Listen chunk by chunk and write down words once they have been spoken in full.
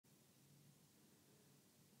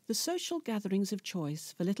The social gatherings of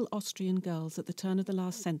choice for little Austrian girls at the turn of the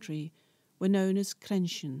last century were known as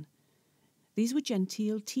Kränchen. These were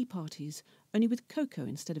genteel tea parties, only with cocoa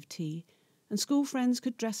instead of tea, and school friends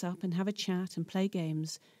could dress up and have a chat and play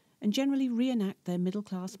games, and generally reenact their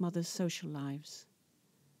middle-class mothers' social lives.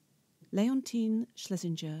 Leontine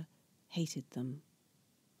Schlesinger hated them.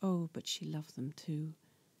 Oh, but she loved them too.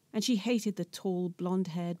 And she hated the tall,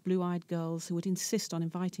 blonde-haired, blue-eyed girls who would insist on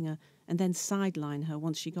inviting her and then sideline her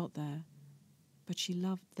once she got there. But she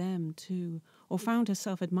loved them too, or found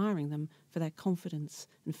herself admiring them for their confidence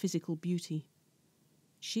and physical beauty.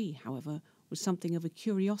 She, however, was something of a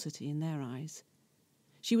curiosity in their eyes.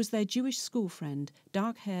 She was their Jewish school friend,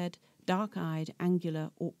 dark-haired, dark-eyed,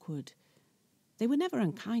 angular, awkward. They were never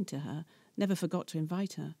unkind to her, never forgot to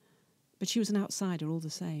invite her, but she was an outsider all the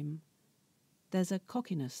same. There's a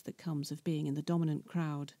cockiness that comes of being in the dominant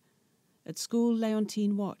crowd. At school,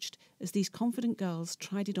 Leontine watched as these confident girls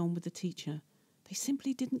tried it on with the teacher. They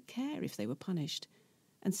simply didn't care if they were punished,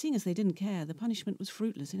 and seeing as they didn't care, the punishment was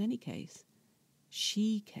fruitless in any case.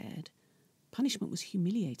 She cared. Punishment was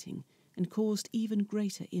humiliating and caused even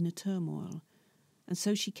greater inner turmoil, and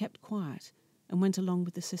so she kept quiet and went along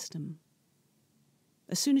with the system.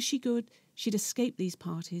 As soon as she could, she'd escape these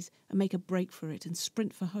parties and make a break for it and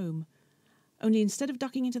sprint for home. Only instead of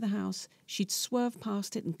ducking into the house, she'd swerve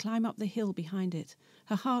past it and climb up the hill behind it.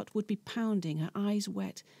 Her heart would be pounding, her eyes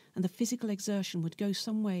wet, and the physical exertion would go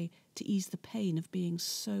some way to ease the pain of being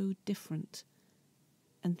so different.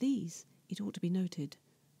 And these, it ought to be noted,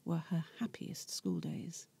 were her happiest school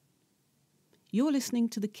days. You're listening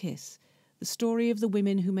to The Kiss, the story of the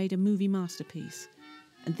women who made a movie masterpiece.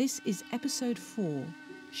 And this is episode 4,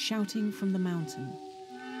 Shouting from the Mountain.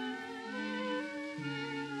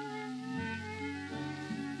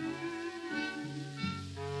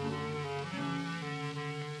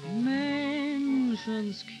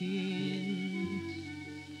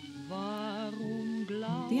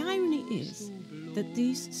 The irony is that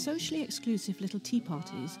these socially exclusive little tea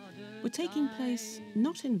parties were taking place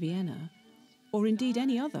not in Vienna, or indeed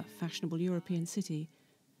any other fashionable European city,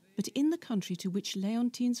 but in the country to which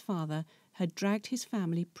Leontine's father had dragged his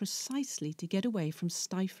family precisely to get away from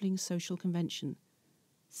stifling social convention,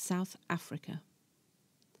 South Africa.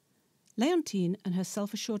 Leontine and her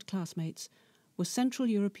self-assured classmates were Central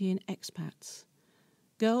European expats,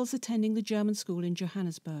 girls attending the German school in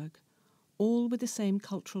Johannesburg, all with the same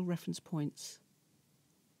cultural reference points.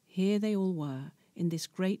 Here they all were, in this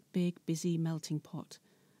great big busy melting pot,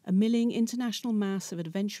 a milling international mass of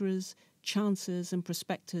adventurers, chancers and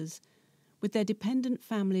prospectors, with their dependent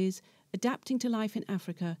families adapting to life in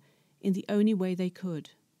Africa in the only way they could,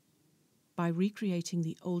 by recreating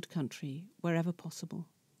the old country wherever possible.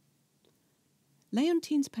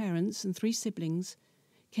 Leontine's parents and 3 siblings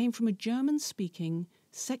came from a German-speaking,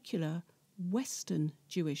 secular, Western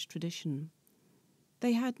Jewish tradition.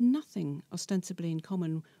 They had nothing ostensibly in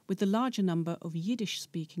common with the larger number of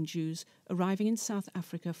Yiddish-speaking Jews arriving in South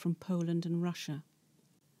Africa from Poland and Russia.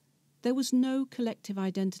 There was no collective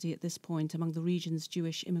identity at this point among the region's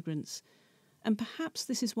Jewish immigrants, and perhaps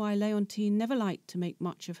this is why Leontine never liked to make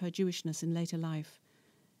much of her Jewishness in later life.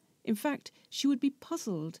 In fact, she would be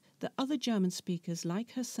puzzled that other German speakers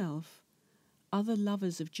like herself, other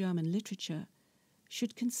lovers of German literature,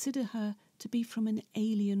 should consider her to be from an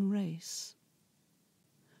alien race.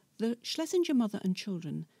 The Schlesinger mother and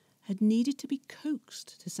children had needed to be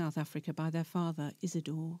coaxed to South Africa by their father,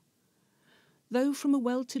 Isidor. Though from a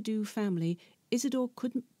well-to-do family, Isidor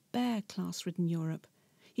couldn't bear class-ridden Europe.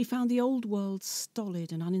 He found the old world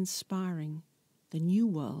stolid and uninspiring, the new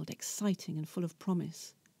world exciting and full of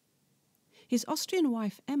promise. His Austrian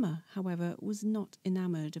wife, Emma, however, was not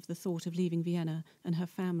enamoured of the thought of leaving Vienna and her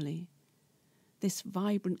family. This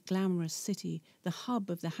vibrant, glamorous city, the hub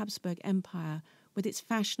of the Habsburg Empire, with its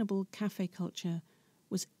fashionable café culture,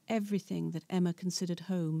 was everything that Emma considered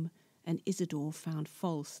home and Isidor found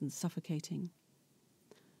false and suffocating.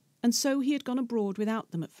 And so he had gone abroad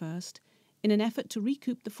without them at first, in an effort to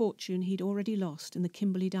recoup the fortune he'd already lost in the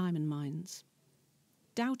Kimberley diamond mines.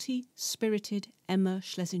 Doughty, spirited Emma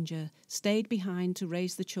Schlesinger stayed behind to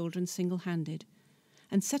raise the children single-handed,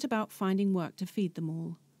 and set about finding work to feed them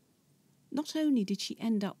all. Not only did she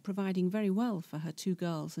end up providing very well for her 2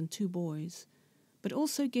 girls and 2 boys, but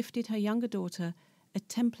also gifted her younger daughter a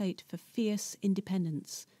template for fierce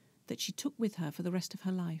independence that she took with her for the rest of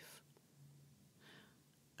her life.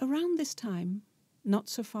 Around this time, not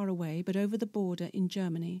so far away but over the border in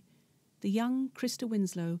Germany, the young Christa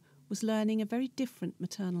Winslow was learning a very different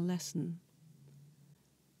maternal lesson.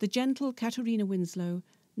 The gentle Katharina Winslow,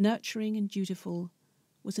 nurturing and dutiful,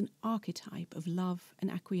 was an archetype of love and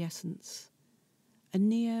acquiescence, a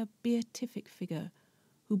near beatific figure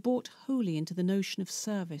who bought wholly into the notion of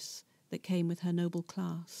service that came with her noble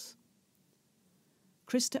class.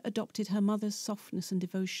 Christa adopted her mother's softness and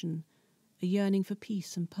devotion, a yearning for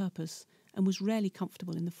peace and purpose, and was rarely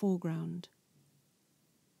comfortable in the foreground.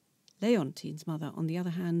 Leontine's mother, on the other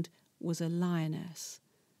hand, was a lioness.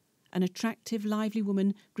 An attractive, lively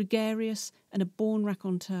woman, gregarious and a born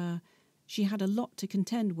raconteur, she had a lot to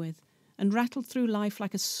contend with and rattled through life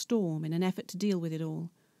like a storm in an effort to deal with it all.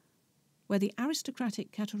 Where the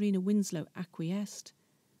aristocratic Katharina Winslow acquiesced,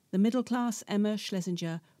 the middle-class Emma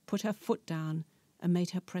Schlesinger put her foot down and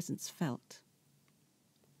made her presence felt.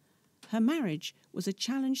 Her marriage was a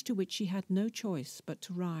challenge to which she had no choice but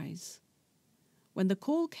to rise. When the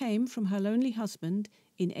call came from her lonely husband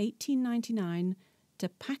in 1899 to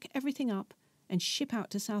pack everything up and ship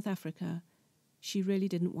out to South Africa, she really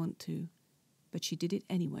didn't want to, but she did it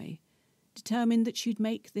anyway, determined that she'd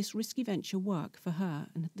make this risky venture work for her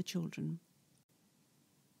and the children.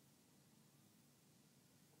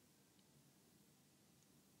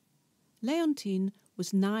 Leontine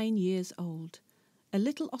was 9 years old, a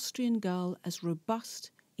little Austrian girl as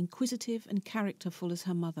robust, inquisitive and characterful as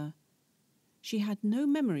her mother. She had no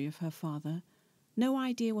memory of her father, no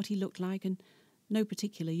idea what he looked like, and no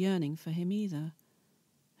particular yearning for him either.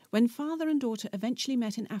 When father and daughter eventually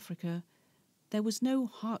met in Africa, there was no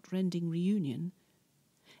heart-rending reunion.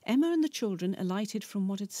 Emma and the children alighted from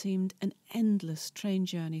what had seemed an endless train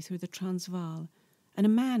journey through the Transvaal, and a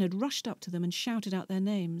man had rushed up to them and shouted out their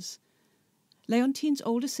names. Leontine's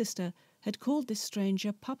older sister had called this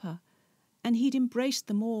stranger Papa, and he'd embraced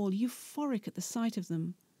them all, euphoric at the sight of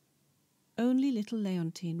them. Only little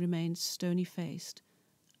Leontine remained stony-faced,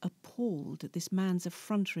 appalled at this man's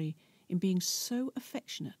effrontery in being so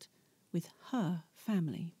affectionate with her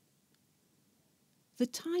family. The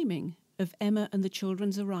timing of Emma and the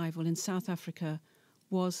children's arrival in South Africa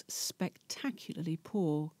was spectacularly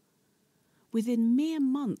poor. Within mere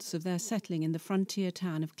months of their settling in the frontier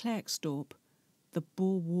town of Klerksdorp, the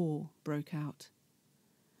Boer War broke out.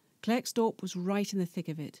 Klerksdorp was right in the thick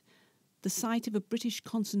of it, the site of a British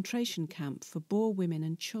concentration camp for Boer women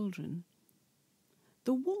and children.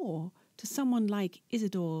 The war, to someone like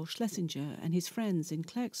Isidor Schlesinger and his friends in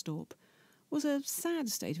Klerksdorp, was a sad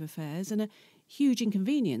state of affairs and a huge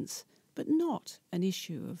inconvenience, but not an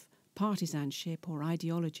issue of partisanship or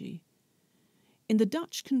ideology. In the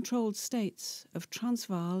Dutch-controlled states of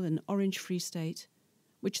Transvaal and Orange Free State,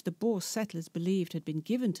 which the Boer settlers believed had been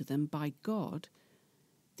given to them by God,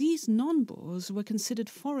 these non-Boers were considered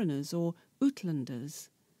foreigners or Uitlanders.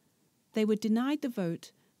 They were denied the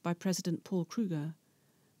vote by President Paul Kruger,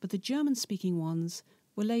 but the German-speaking ones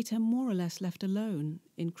were later more or less left alone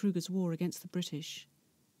in Kruger's war against the British.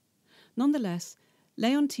 Nonetheless,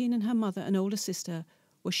 Leontine and her mother and older sister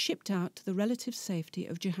were shipped out to the relative safety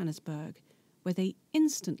of Johannesburg, where they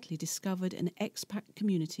instantly discovered an expat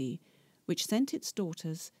community which sent its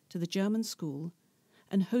daughters to the German school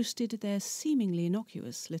and hosted their seemingly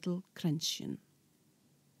innocuous little Kränzchen.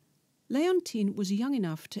 Leontine was young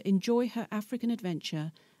enough to enjoy her African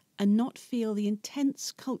adventure and not feel the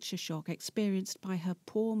intense culture shock experienced by her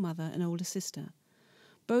poor mother and older sister,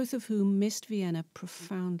 both of whom missed Vienna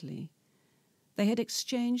profoundly. They had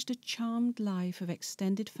exchanged a charmed life of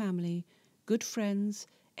extended family, good friends,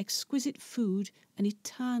 exquisite food and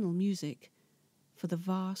eternal music for the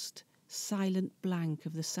vast, silent blank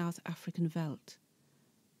of the South African veldt.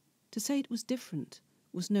 To say it was different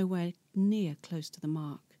was nowhere near close to the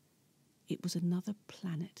mark. It was another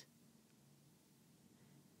planet.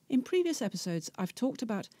 In previous episodes, I've talked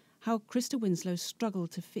about how Christa Winslow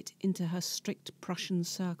struggled to fit into her strict Prussian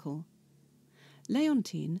circle.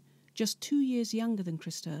 Leontine, just 2 years younger than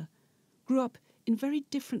Christa, grew up in very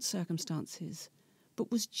different circumstances,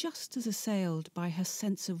 but was just as assailed by her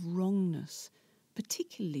sense of wrongness,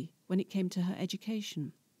 particularly when it came to her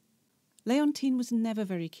education. Leontine was never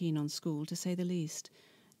very keen on school, to say the least,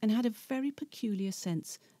 and had a very peculiar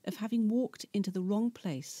sense of having walked into the wrong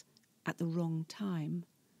place at the wrong time.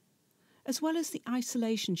 As well as the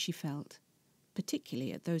isolation she felt,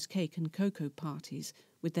 particularly at those cake and cocoa parties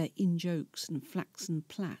with their in-jokes and flaxen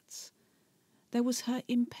plaits, there was her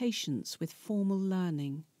impatience with formal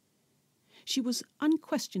learning. She was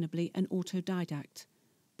unquestionably an autodidact,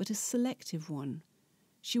 but a selective one.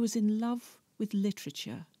 She was in love with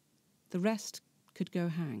literature. The rest could go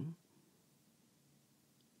hang.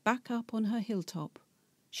 Back up on her hilltop,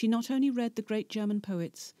 she not only read the great German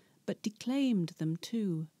poets, but declaimed them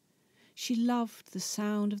too. She loved the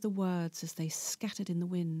sound of the words as they scattered in the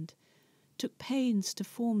wind, took pains to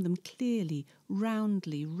form them clearly,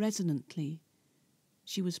 roundly, resonantly.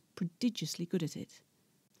 She was prodigiously good at it.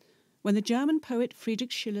 When the German poet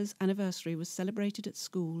Friedrich Schiller's anniversary was celebrated at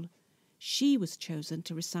school, she was chosen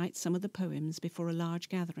to recite some of the poems before a large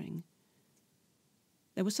gathering.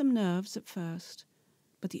 There were some nerves at first,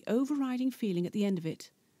 but the overriding feeling at the end of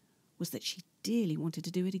it was that she dearly wanted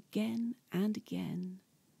to do it again and again.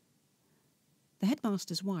 The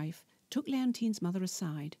headmaster's wife took Leontine's mother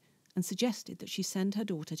aside and suggested that she send her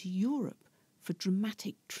daughter to Europe for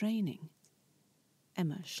dramatic training.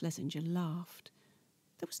 Emma Schlesinger laughed.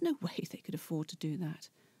 There was no way they could afford to do that.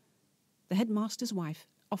 The headmaster's wife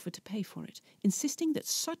offered to pay for it, insisting that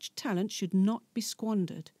such talent should not be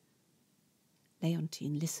squandered.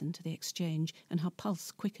 Leontine listened to the exchange, and her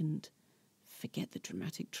pulse quickened. Forget the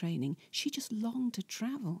dramatic training. She just longed to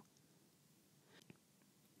travel.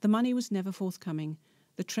 The money was never forthcoming,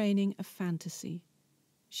 the training a fantasy.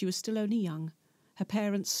 She was still only young, her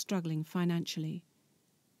parents struggling financially.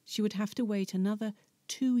 She would have to wait another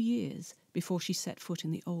 2 years before she set foot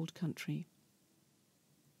in the old country.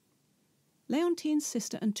 Leontine's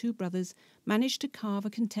sister and 2 brothers managed to carve a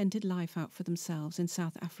contented life out for themselves in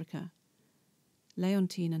South Africa.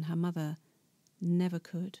 Leontine and her mother never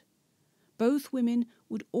could. Both women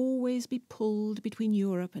would always be pulled between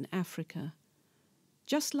Europe and Africa.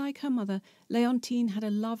 Just like her mother, Leontine had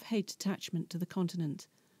a love-hate attachment to the continent,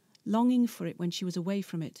 longing for it when she was away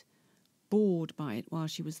from it, bored by it while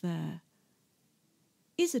she was there.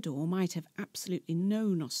 Isidore might have absolutely no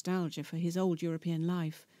nostalgia for his old European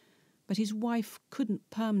life, but his wife couldn't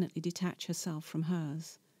permanently detach herself from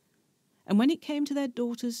hers. And when it came to their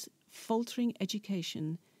daughter's faltering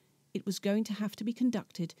education, it was going to have to be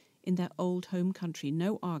conducted in their old home country,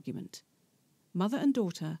 no argument. Mother and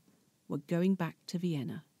daughter were going back to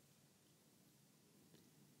Vienna.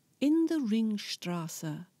 In the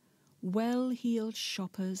Ringstrasse, well-heeled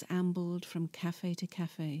shoppers ambled from cafe to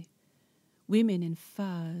cafe, women in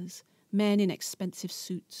furs, men in expensive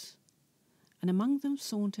suits, and among them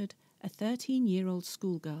sauntered a 13-year-old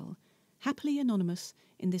schoolgirl, happily anonymous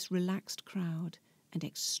in this relaxed crowd and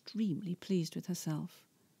extremely pleased with herself.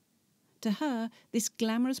 To her, this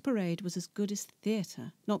glamorous parade was as good as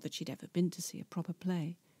theatre, not that she'd ever been to see a proper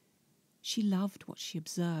play. She loved what she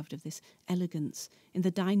observed of this elegance in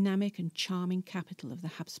the dynamic and charming capital of the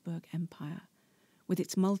Habsburg Empire, with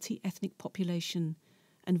its multi-ethnic population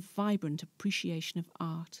and vibrant appreciation of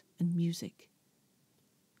art and music.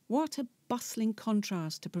 What a bustling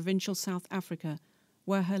contrast to provincial South Africa,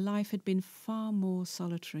 where her life had been far more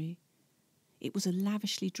solitary. It was a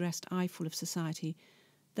lavishly dressed eyeful of society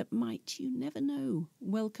that might, you never know,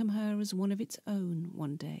 welcome her as one of its own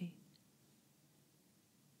one day.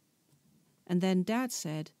 And then Dad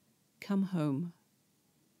said, "Come home."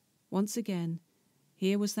 Once again,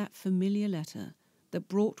 here was that familiar letter that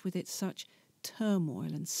brought with it such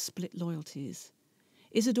turmoil and split loyalties.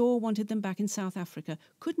 Isidore wanted them back in South Africa,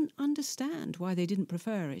 couldn't understand why they didn't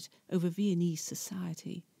prefer it over Viennese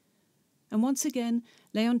society. And once again,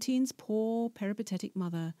 Leontine's poor peripatetic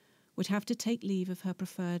mother would have to take leave of her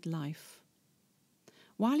preferred life.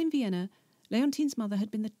 While in Vienna, Leontine's mother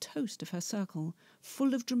had been the toast of her circle,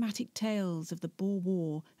 full of dramatic tales of the Boer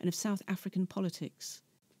War and of South African politics.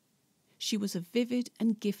 She was a vivid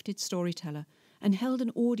and gifted storyteller and held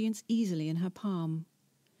an audience easily in her palm.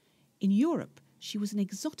 In Europe, she was an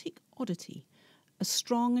exotic oddity, a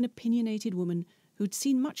strong and opinionated woman who'd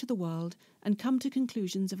seen much of the world and come to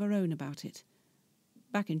conclusions of her own about it.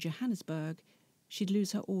 Back in Johannesburg, she'd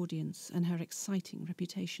lose her audience and her exciting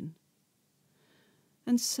reputation.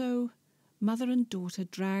 And so, mother and daughter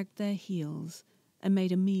dragged their heels and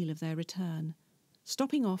made a meal of their return,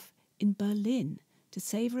 stopping off in Berlin to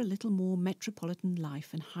savour a little more metropolitan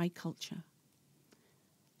life and high culture.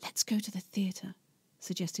 "Let's go to the theatre,"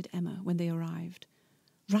 suggested Emma when they arrived.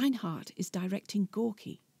 "Reinhardt is directing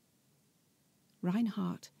Gorky."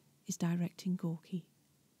 Reinhardt is directing Gorky.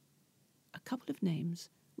 A couple of names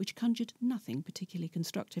which conjured nothing particularly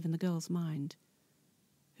constructive in the girl's mind.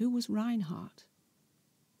 Who was Reinhardt?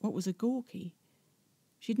 What was a Gorky?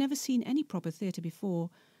 She'd never seen any proper theatre before,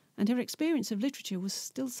 and her experience of literature was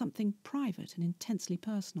still something private and intensely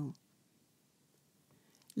personal.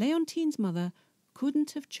 Leontine's mother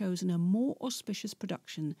couldn't have chosen a more auspicious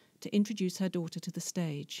production to introduce her daughter to the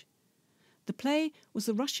stage. The play was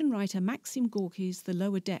the Russian writer Maxim Gorky's The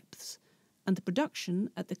Lower Depths, and the production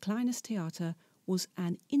at the Kleines Theater was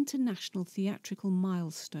an international theatrical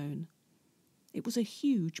milestone. It was a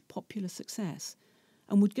huge popular success,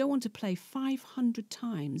 and would go on to play 500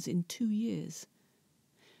 times in 2 years.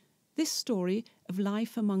 This story of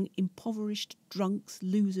life among impoverished drunks,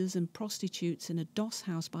 losers and prostitutes in a doss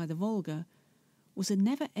house by the Volga was a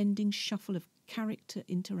never-ending shuffle of character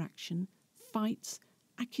interaction, fights,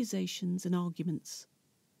 accusations and arguments.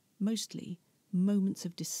 mostly moments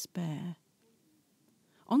of despair.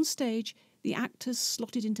 On stage, the actors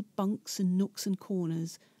slotted into bunks and nooks and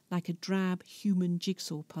corners like a drab human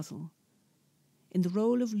jigsaw puzzle. In the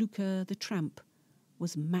role of Luca the Tramp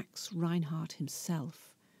was Max Reinhardt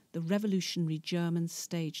himself, the revolutionary German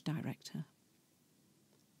stage director.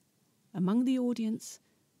 Among the audience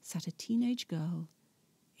sat a teenage girl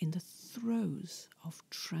in the throes of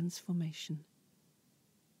transformation.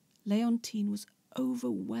 Leontine was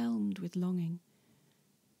overwhelmed with longing.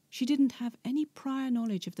 She didn't have any prior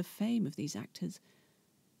knowledge of the fame of these actors,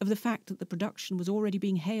 of the fact that the production was already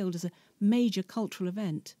being hailed as a major cultural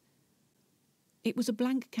event. It was a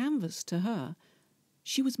blank canvas to her.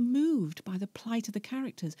 She was moved by the plight of the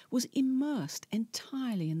characters, was immersed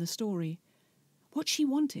entirely in the story. What she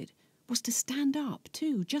wanted was to stand up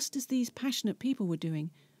too, just as these passionate people were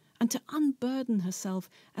doing, and to unburden herself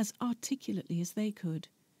as articulately as they could.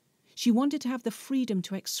 She wanted to have the freedom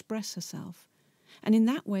to express herself, and in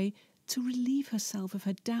that way to relieve herself of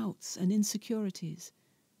her doubts and insecurities.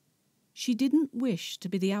 She didn't wish to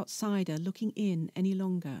be the outsider looking in any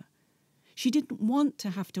longer. She didn't want to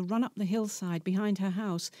have to run up the hillside behind her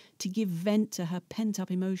house to give vent to her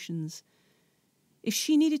pent-up emotions. If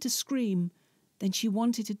she needed to scream, then she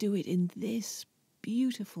wanted to do it in this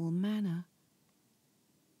beautiful manner.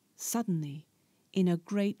 Suddenly, in a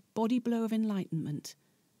great body blow of enlightenment,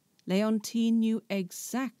 Leontine knew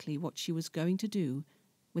exactly what she was going to do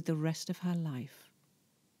with the rest of her life.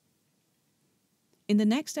 In the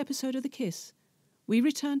next episode of The Kiss, we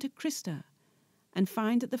return to Christa and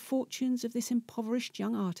find that the fortunes of this impoverished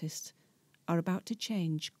young artist are about to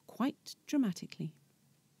change quite dramatically.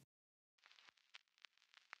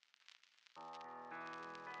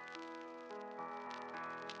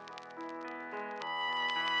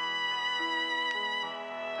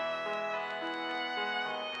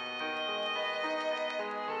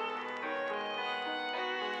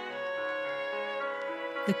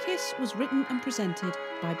 The Kiss was written and presented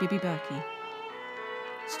by Bibi Berkey.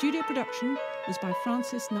 Studio production was by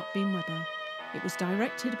Francis Nutbeam Webber. It was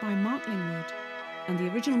directed by Mark Lingwood, and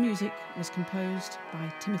the original music was composed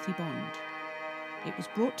by Timothy Bond. It was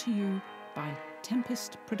brought to you by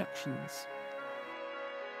Tempest Productions.